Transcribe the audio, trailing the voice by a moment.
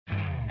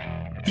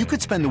You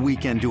could spend the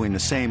weekend doing the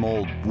same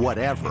old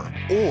whatever,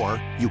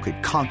 or you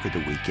could conquer the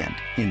weekend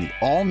in the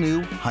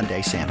all-new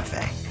Hyundai Santa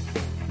Fe.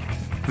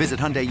 Visit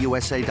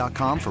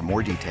HyundaiUSA.com for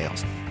more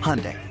details.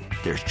 Hyundai,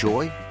 there's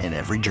joy in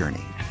every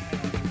journey.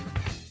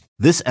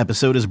 This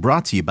episode is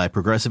brought to you by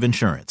Progressive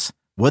Insurance.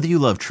 Whether you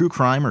love true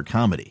crime or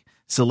comedy,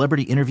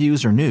 celebrity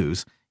interviews or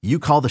news, you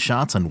call the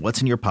shots on what's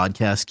in your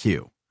podcast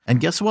queue. And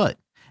guess what?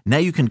 Now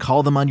you can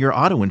call them on your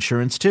auto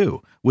insurance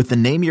too with the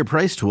Name Your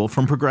Price tool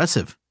from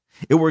Progressive.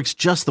 It works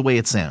just the way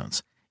it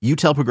sounds. You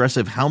tell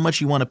Progressive how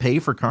much you want to pay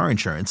for car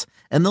insurance,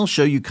 and they'll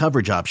show you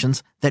coverage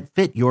options that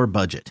fit your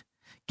budget.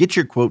 Get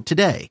your quote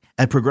today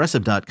at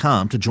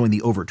Progressive.com to join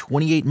the over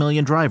 28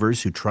 million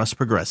drivers who trust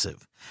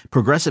Progressive.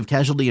 Progressive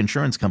Casualty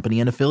Insurance Company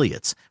and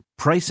Affiliates.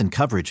 Price and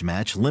coverage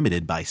match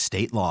limited by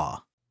state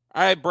law.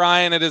 All right,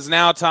 Brian, it is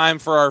now time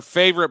for our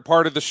favorite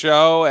part of the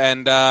show,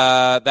 and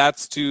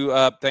that's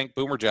to thank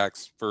Boomer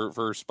Jacks for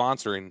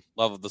sponsoring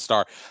Love of the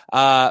Star.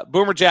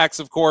 Boomer Jacks,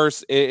 of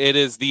course, it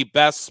is the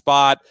best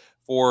spot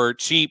for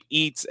cheap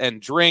eats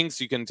and drinks.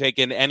 You can take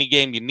in any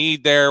game you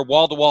need there,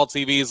 wall-to-wall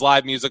TVs,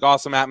 live music,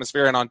 awesome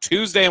atmosphere, and on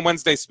Tuesday and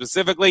Wednesday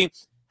specifically,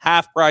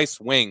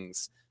 half-price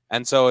wings.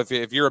 And so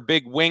if you're a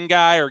big wing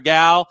guy or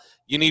gal,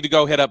 you need to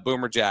go hit up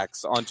Boomer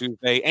Jacks on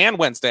Tuesday and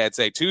Wednesday, I'd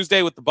say.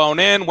 Tuesday with the bone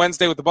in,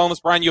 Wednesday with the boneless.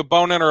 Brian, you a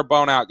bone in or a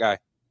bone out guy?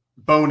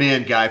 Bone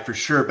in guy for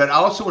sure. But I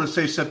also want to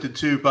say something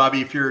too,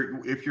 Bobby. If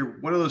you're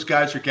one of those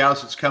guys or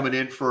gals that's coming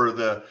in for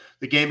the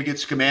game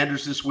against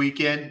Commanders this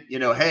weekend,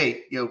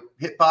 hey,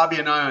 hit Bobby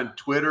and I on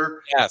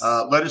Twitter. Yes.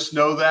 Let us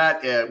know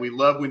that. We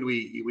love when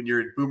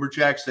you're in Boomer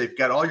Jacks. They've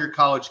got all your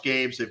college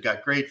games. They've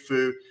got great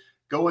food.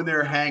 Go in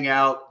there, hang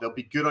out. They'll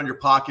be good on your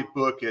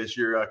pocketbook as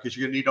because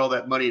you're going to need all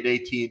that money at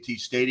AT&T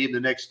Stadium the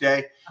next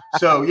day.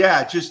 So,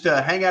 yeah, just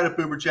hang out at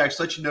Boomer Jacks.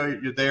 Let you know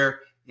you're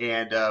there,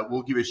 and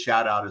we'll give you a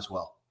shout-out as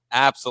well.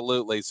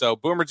 Absolutely. So,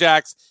 Boomer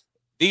Jacks,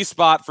 the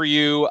spot for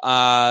you.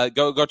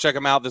 Go check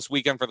them out this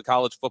weekend for the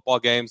college football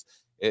games.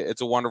 It's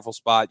a wonderful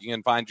spot. You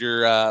can find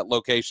your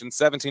location,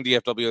 17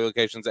 DFW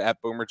locations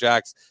at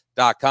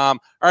boomerjacks.com.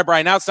 All right,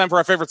 Brian, now it's time for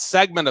our favorite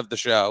segment of the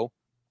show.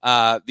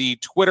 The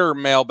Twitter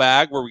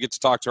mailbag, where we get to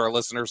talk to our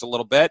listeners a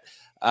little bit.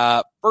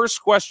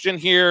 First question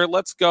here,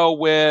 let's go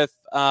with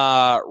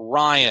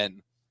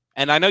Ryan.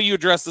 And I know you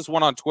addressed this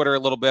one on Twitter a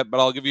little bit, but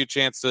I'll give you a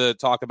chance to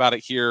talk about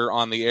it here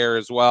on the air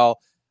as well.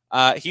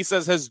 He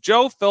says, has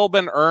Joe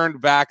Philbin earned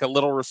back a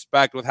little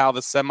respect with how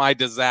the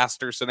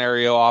semi-disaster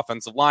scenario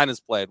offensive line is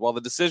played? While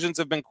the decisions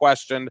have been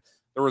questioned,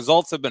 the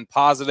results have been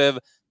positive,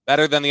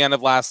 better than the end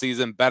of last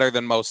season, better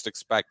than most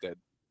expected.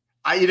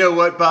 You know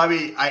what,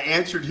 Bobby? I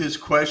answered his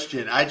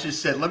question. I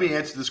just said, let me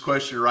answer this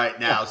question right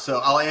now. So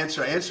I'll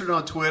answer. I answered it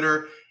on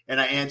Twitter, and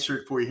I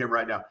answered for him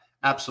right now.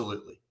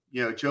 Absolutely.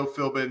 Joe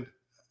Philbin,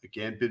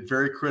 again, been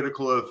very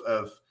critical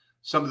of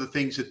some of the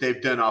things that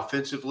they've done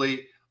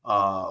offensively.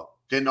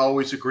 Didn't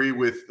always agree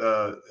with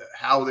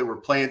how they were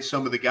playing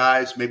some of the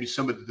guys, maybe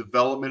some of the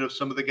development of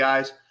some of the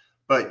guys.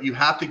 But you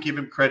have to give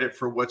him credit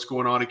for what's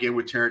going on again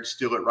with Terrence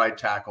Steele at right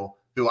tackle,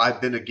 who I've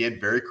been, again,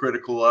 very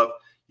critical of.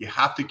 You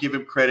have to give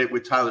him credit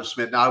with Tyler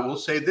Smith. Now, I will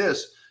say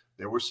this.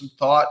 There was some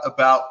thought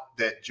about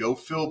that Joe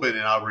Philbin,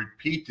 and I'll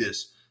repeat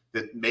this,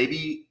 that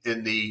maybe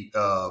in the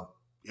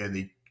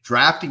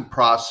drafting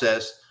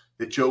process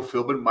that Joe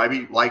Philbin might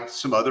be liked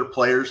some other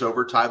players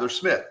over Tyler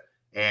Smith.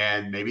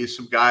 And maybe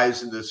some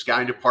guys in the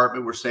scouting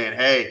department were saying,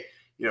 hey,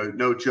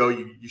 no, Joe,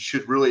 you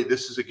should really –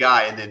 this is a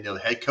guy. And then the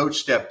head coach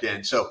stepped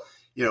in. So,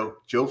 Joe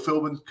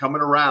Philbin's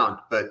coming around.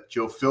 But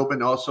Joe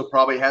Philbin also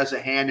probably has a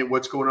hand in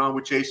what's going on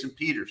with Jason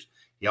Peters.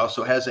 He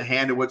also has a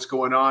hand in what's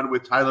going on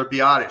with Tyler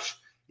Biadasz,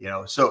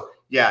 So,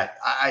 yeah,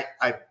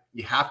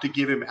 you have to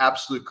give him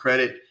absolute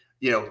credit.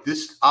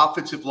 This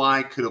offensive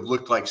line could have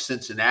looked like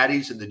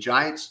Cincinnati's and the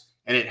Giants,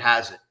 and it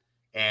hasn't.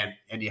 And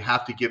you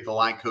have to give the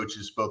line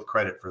coaches both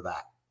credit for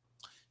that.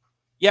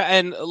 Yeah,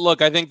 and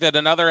look, I think that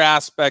another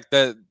aspect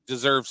that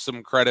deserves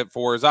some credit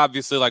for is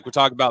obviously, like we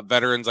talk about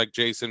veterans like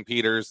Jason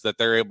Peters, that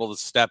they're able to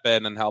step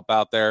in and help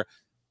out there.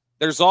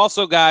 There's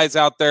also guys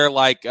out there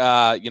like,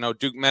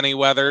 Duke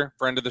Manyweather,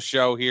 friend of the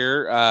show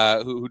here,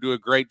 who do a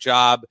great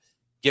job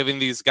giving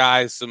these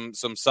guys some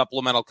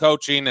supplemental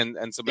coaching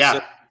and some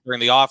assistance during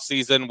the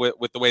offseason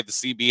with the way the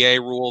CBA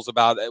rules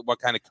about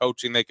what kind of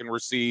coaching they can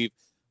receive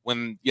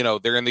when,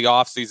 they're in the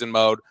offseason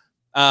mode.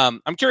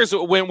 I'm curious,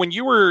 when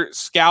you were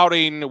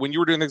scouting, when you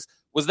were doing things,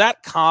 was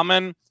that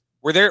common?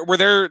 Were there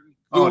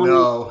Oh,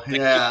 no,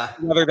 yeah.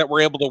 That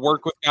were able to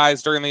work with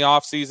guys during the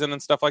offseason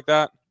and stuff like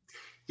that?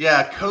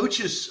 Yeah,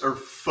 coaches are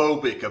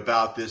phobic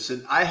about this,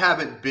 and I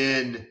haven't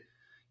been.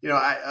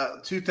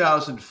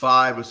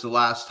 2005 was the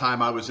last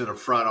time I was in a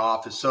front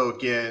office. So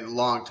again, a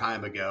long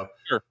time ago.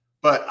 Sure.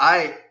 But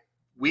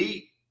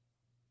we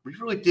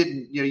really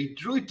didn't. You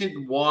really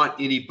didn't want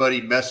anybody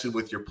messing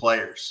with your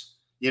players.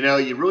 You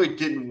really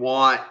didn't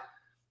want.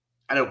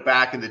 I know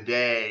back in the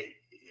day,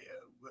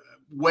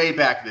 way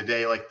back in the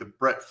day, like the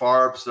Brett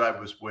Favre's that I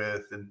was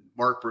with, and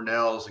Mark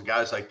Brunell's and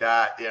guys like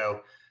that.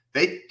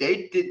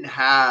 They didn't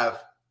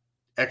have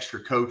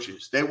extra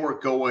coaches. They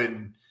weren't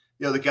going,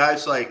 the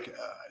guys like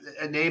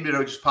a name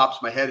that just pops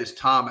in my head is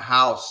Tom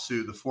House,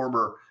 who the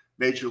former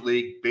Major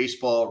League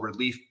Baseball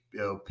relief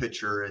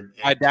pitcher.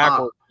 And Dak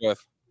worked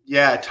with.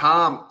 Yeah,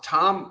 Tom,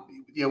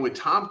 when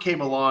Tom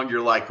came along,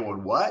 you're like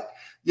going, what?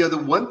 The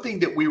one thing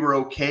that we were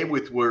okay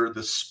with were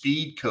the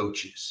speed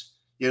coaches.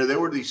 There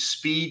were these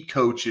speed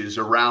coaches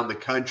around the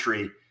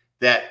country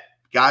that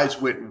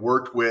guys went and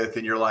worked with,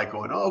 and you're like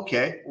going, oh,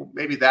 okay, well,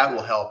 maybe that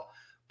will help.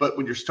 But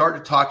when you're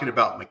starting talking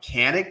about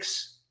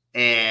mechanics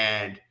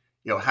and,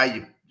 how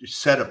you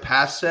set a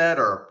pass set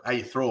or how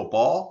you throw a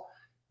ball,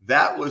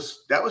 that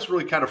was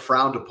really kind of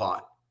frowned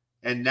upon.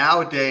 And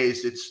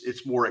nowadays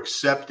it's more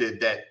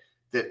accepted that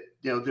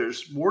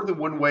there's more than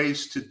one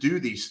ways to do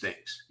these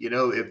things.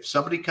 If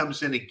somebody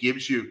comes in and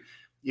gives you,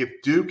 if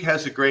Duke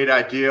has a great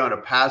idea on a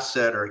pass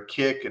set or a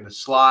kick and a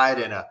slide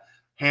and a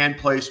hand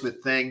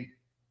placement thing,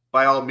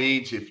 by all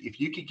means, if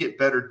you can get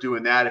better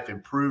doing that, if it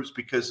improves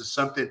because of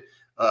something,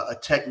 a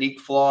technique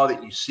flaw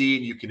that you see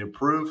and you can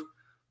improve,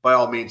 by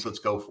all means, let's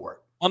go for it.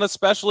 And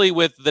especially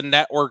with the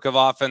network of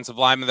offensive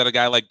linemen that a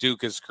guy like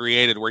Duke has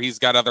created, where he's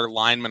got other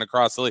linemen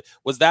across the league.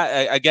 Was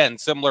that, again,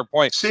 similar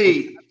point?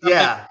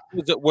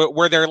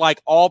 Were there like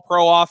all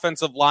pro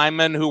offensive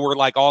linemen who were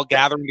like all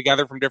gathering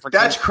together from different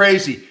That's teams?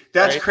 crazy.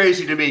 That's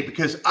crazy to me,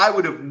 because I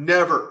would have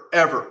never,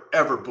 ever,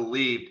 ever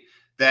believed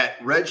that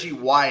Reggie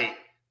White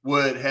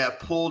would have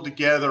pulled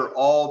together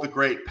all the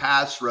great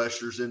pass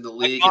rushers in the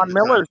league. Like Von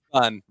Miller's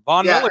son.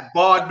 Von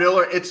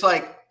Miller. It's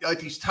like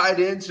these tight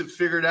ends have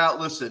figured out,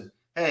 listen,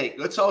 hey,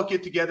 let's all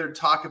get together and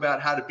talk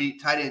about how to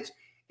beat tight ends.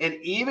 And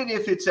even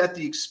if it's at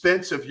the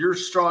expense of your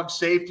strong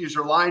safeties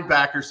or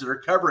linebackers that are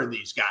covering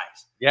these guys.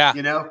 Yeah.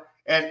 And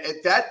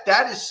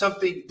that is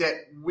something that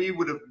we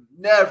would have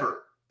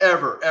never,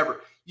 ever,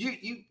 ever.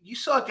 You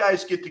saw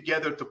guys get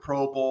together at the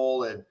Pro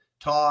Bowl and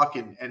talk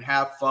and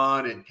have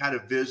fun and kind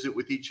of visit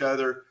with each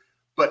other,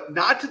 but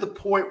not to the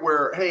point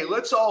where, hey,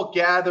 let's all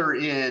gather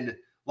in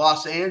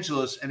Los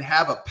Angeles and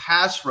have a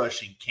pass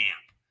rushing camp.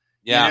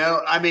 Yeah.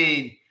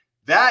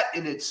 That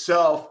in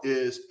itself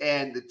is,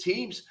 and the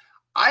teams,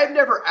 I've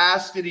never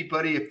asked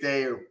anybody if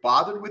they are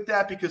bothered with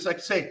that, because like I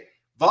say,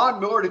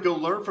 Von Miller, to go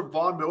learn from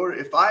Von Miller,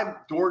 if I'm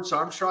Dorrance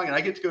Armstrong and I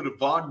get to go to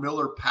Von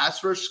Miller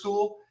pass rush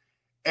school,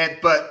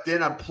 but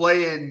then I'm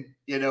playing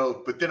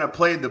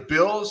the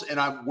Bills and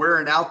I'm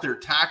wearing out their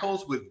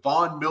tackles with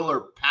Von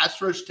Miller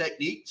pass rush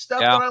technique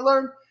stuff that I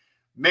learned,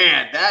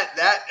 man,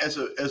 that as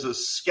a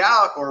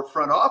scout or a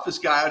front office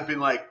guy, I'd been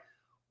like,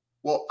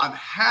 well, I'm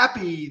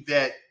happy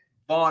that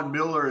Von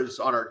Miller is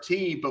on our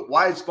team, but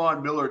why is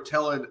Von Miller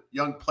telling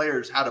young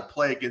players how to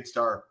play against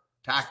our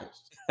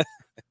tackles?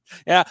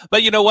 Yeah,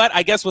 but you know what?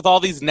 I guess with all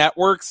these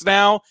networks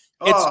now,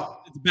 it's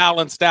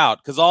balanced out,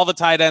 because all the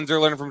tight ends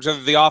are learning from each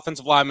other, the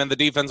offensive linemen, the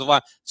defensive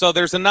line. So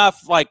there's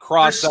enough like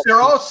cross.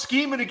 They're all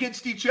scheming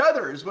against each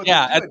other, is what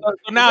they're doing.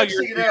 So now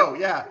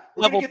we're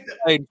level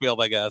playing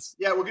field, I guess.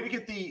 Yeah, we're gonna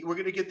get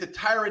the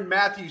Tyrann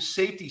Matthews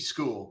safety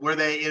school where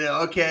they,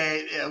 they're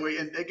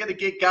gonna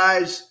get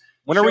guys.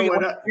 When are we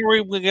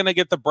going to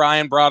get the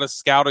Brian Broaddus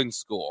scouting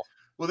school?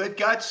 Well, they've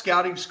got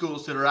scouting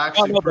schools that are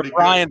actually pretty good.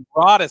 Brian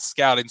Broaddus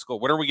scouting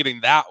school. When are we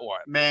getting that one?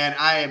 Man,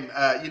 I am.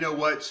 You know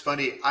what's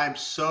funny? I'm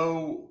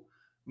so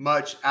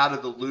much out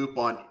of the loop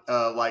on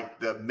like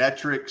the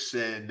metrics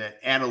and the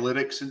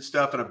analytics and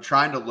stuff, and I'm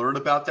trying to learn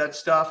about that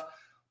stuff.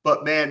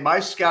 But man, my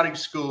scouting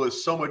school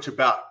is so much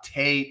about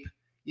tape,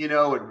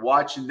 and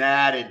watching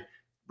that, and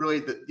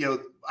really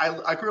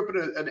I grew up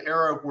in an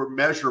era where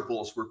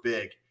measurables were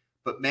big.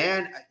 But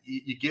man,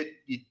 you get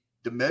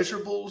the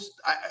measurables.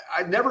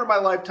 I never in my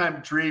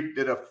lifetime dreamed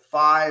that a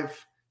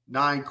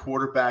 5'9"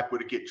 quarterback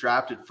would get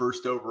drafted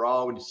first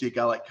overall when you see a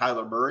guy like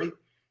Kyler Murray.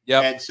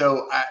 Yeah, and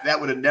so that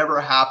would have never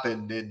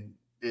happened in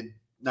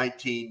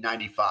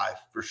 1995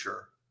 for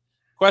sure.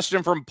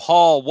 Question from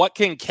Paul: what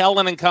can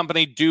Kellen and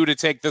company do to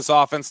take this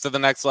offense to the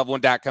next level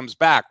when Dak comes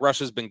back? Rush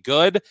has been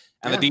good,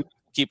 and the defense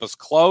keep us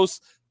close,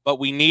 but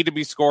we need to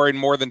be scoring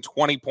more than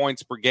 20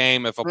 points per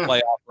game if a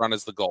playoff run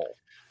is the goal.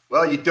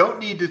 Well, you don't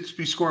need to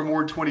be scoring more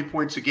than 20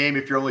 points a game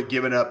if you're only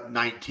giving up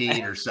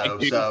 19 or so.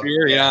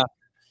 Yeah.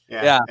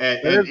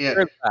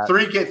 And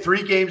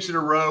three games in a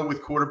row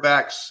with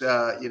quarterbacks.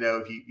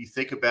 If you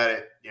think about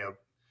it,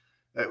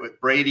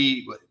 with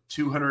Brady,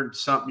 200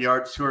 something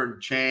yards, 200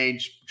 and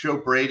change. Joe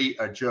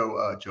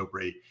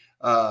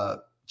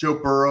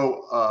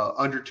Burrow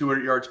under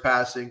 200 yards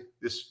passing.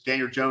 This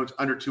Daniel Jones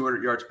under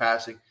 200 yards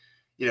passing.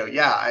 You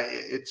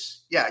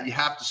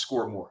have to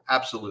score more.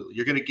 Absolutely.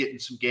 You're going to get in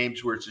some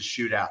games where it's a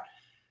shootout.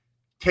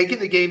 Taking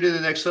the game to the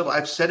next level,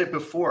 I've said it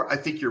before, I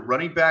think your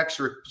running backs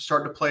are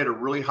starting to play at a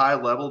really high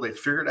level. They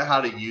figured out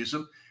how to use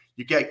them.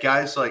 You get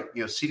guys like,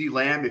 CeeDee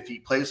Lamb, if he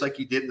plays like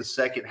he did in the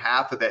second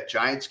half of that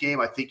Giants game,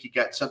 I think you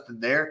got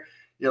something there.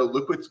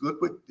 Look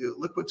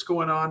what's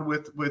going on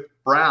with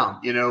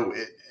Brown,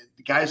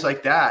 guys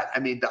like that. I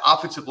mean, the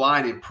offensive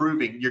line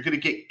improving, you're going to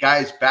get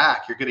guys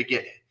back. You're going to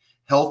get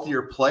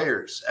healthier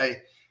players.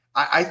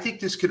 I think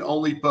this can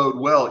only bode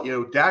well.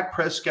 Dak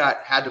Prescott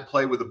had to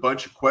play with a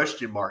bunch of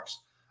question marks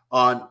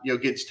on,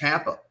 against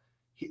Tampa.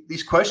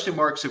 these question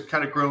marks have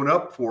kind of grown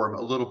up for him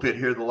a little bit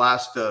here the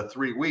last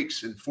 3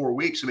 weeks and 4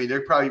 weeks. I mean,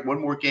 they're probably one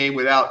more game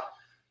without,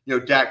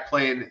 Dak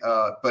playing.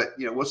 But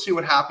we'll see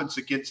what happens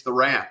against the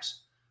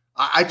Rams.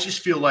 I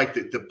just feel like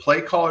the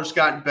play caller's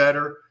gotten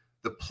better.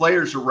 The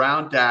players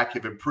around Dak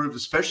have improved,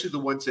 especially the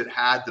ones that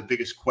had the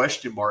biggest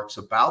question marks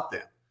about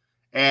them.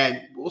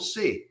 And we'll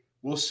see.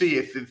 We'll see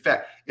if, in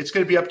fact, it's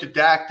going to be up to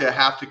Dak to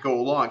have to go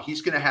along.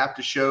 He's going to have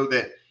to show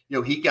that,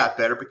 he got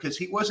better because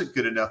he wasn't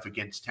good enough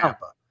against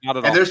Tampa. Not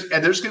at all.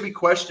 And there's going to be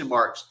question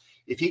marks.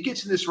 If he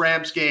gets in this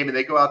Rams game and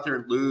they go out there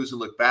and lose and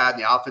look bad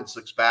and the offense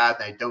looks bad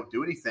and they don't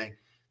do anything,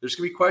 there's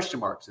going to be question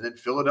marks. And then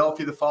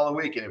Philadelphia the following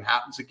week, and if it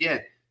happens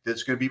again,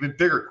 there's going to be even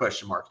bigger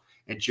question marks.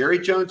 And Jerry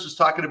Jones was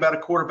talking about a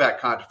quarterback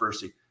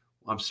controversy.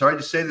 Well, I'm sorry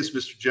to say this,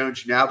 Mr.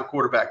 Jones, you now have a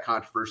quarterback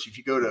controversy. If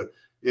you go to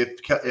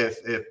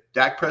if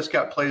Dak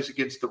Prescott plays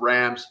against the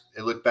Rams,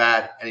 they look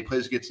bad, and he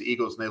plays against the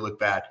Eagles and they look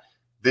bad,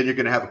 then you're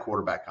going to have a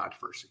quarterback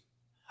controversy.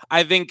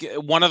 I think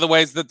one of the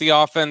ways that the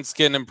offense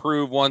can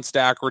improve once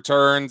Dak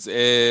returns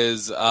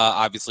is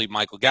obviously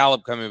Michael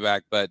Gallup coming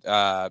back, but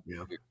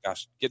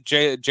gosh,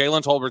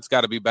 Jalen Tolbert's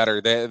got to be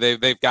better.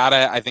 They've got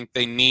to. I think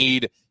they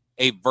need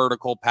a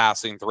vertical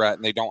passing threat,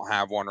 and they don't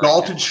have one right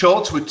Dalton now.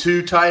 Schultz with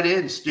 2 tight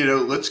ends.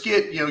 Let's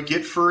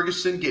get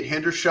Ferguson, get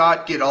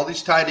Hendershot, get all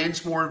these tight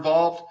ends more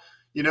involved.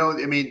 I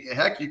mean,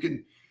 heck, you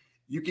can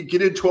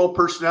get in 12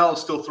 personnel and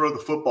still throw the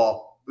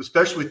football,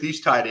 especially with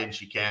these tight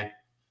ends. You can.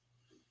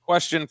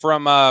 Question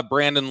from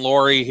Brandon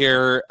Laurie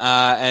here,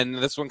 and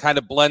this one kind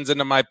of blends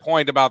into my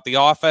point about the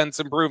offense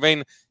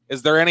improving.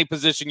 Is there any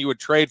position you would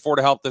trade for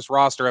to help this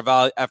roster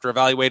after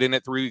evaluating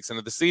it 3 weeks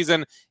into the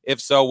season?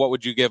 If so, what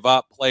would you give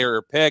up, player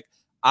or pick?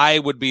 I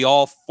would be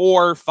all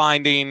for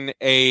finding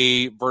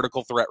a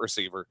vertical threat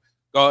receiver.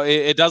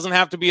 It doesn't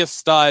have to be a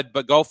stud,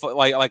 but go for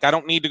like I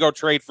don't need to go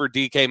trade for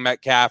DK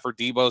Metcalf or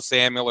Deebo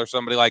Samuel or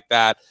somebody like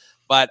that.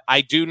 But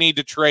I do need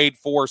to trade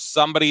for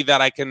somebody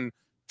that I can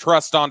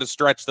trust on to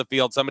stretch the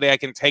field, somebody I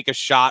can take a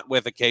shot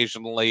with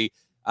occasionally.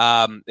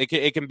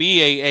 It can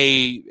be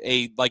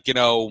a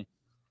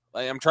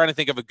I'm trying to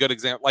think of a good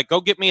example. Like,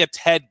 go get me a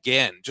Ted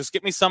Ginn. Just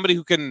get me somebody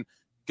who can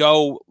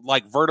go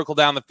like vertical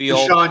down the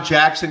field. Deshaun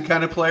Jackson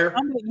kind of player.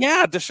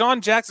 Yeah,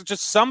 Deshaun Jackson,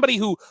 just somebody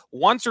who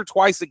once or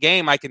twice a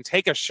game I can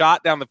take a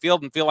shot down the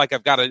field and feel like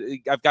I've got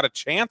a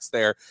chance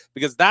there,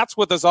 because that's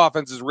what this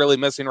offense is really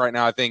missing right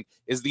now. I think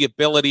is the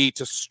ability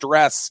to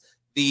stress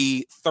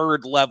the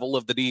third level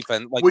of the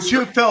defense. Like, would you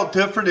have felt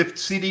different if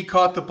CD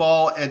caught the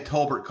ball and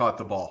Tolbert caught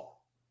the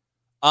ball?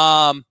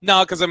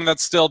 No, because I mean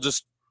that's still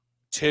just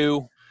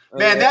 2.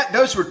 Man,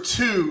 those were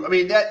 2. I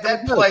mean that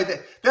play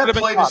that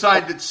play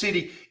designed that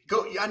CD.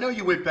 Go. I know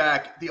you went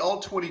back the all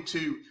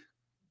 22.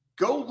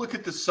 Go look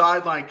at the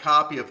sideline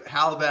copy of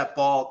how that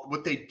ball,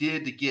 what they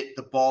did to get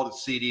the ball to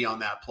CD on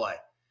that play.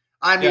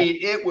 I mean,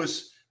 it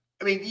was.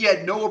 I mean, you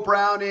had Noah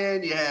Brown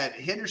in, you had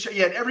Henderson,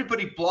 you had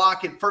everybody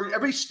blocking.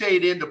 Everybody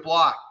stayed in to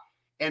block,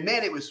 and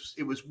man, it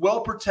was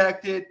well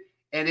protected,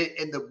 and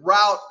the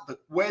route, the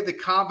way the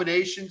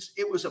combinations,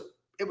 it was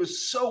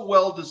so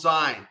well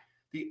designed.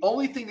 The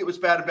only thing that was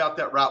bad about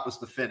that route was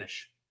the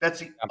finish. That's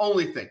the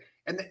only thing.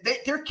 And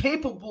they're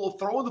capable of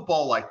throwing the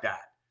ball like that.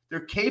 They're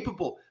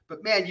capable.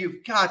 But, man,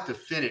 you've got to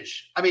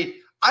finish. I mean,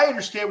 I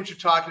understand what you're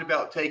talking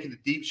about, taking the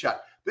deep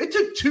shot. They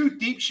took 2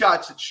 deep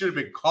shots that should have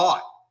been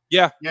caught.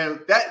 Yeah.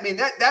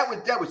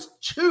 That was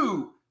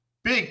 2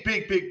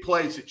 big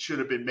plays that should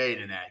have been made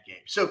in that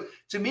game. So,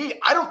 to me,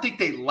 I don't think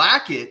they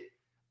lack it.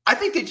 I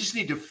think they just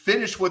need to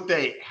finish what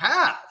they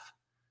have.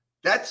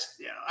 That's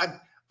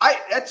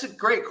that's a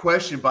great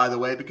question, by the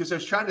way, because I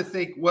was trying to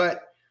think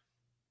what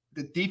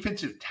the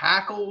defensive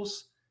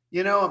tackles,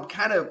 I'm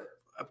kind of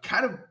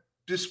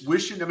just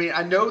wishing. I mean,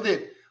 I know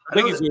that I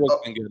think he's always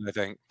been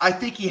good. I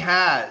think he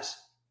has.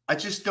 I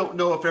just don't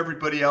know if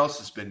everybody else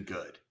has been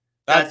good.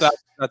 That's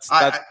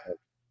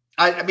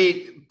I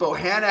mean,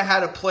 Bohanna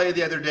had a play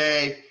the other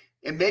day,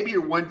 and maybe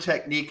your one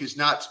technique is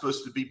not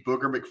supposed to be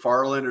Booger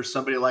McFarland or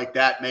somebody like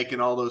that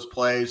making all those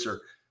plays,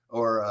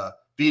 or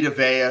Vita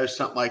Vea or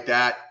something like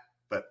that.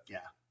 But yeah.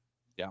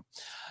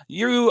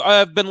 You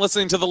have been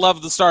listening to the Love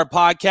of the Star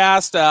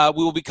podcast.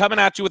 We will be coming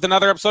at you with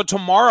another episode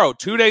tomorrow,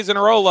 2 days in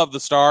a row. Love the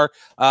Star.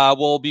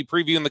 We'll be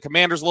previewing the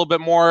Commanders a little bit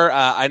more.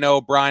 I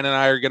know Brian and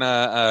I are going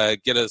to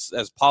get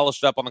as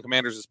polished up on the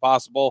Commanders as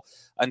possible.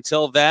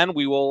 Until then,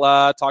 we will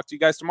talk to you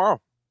guys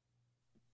tomorrow.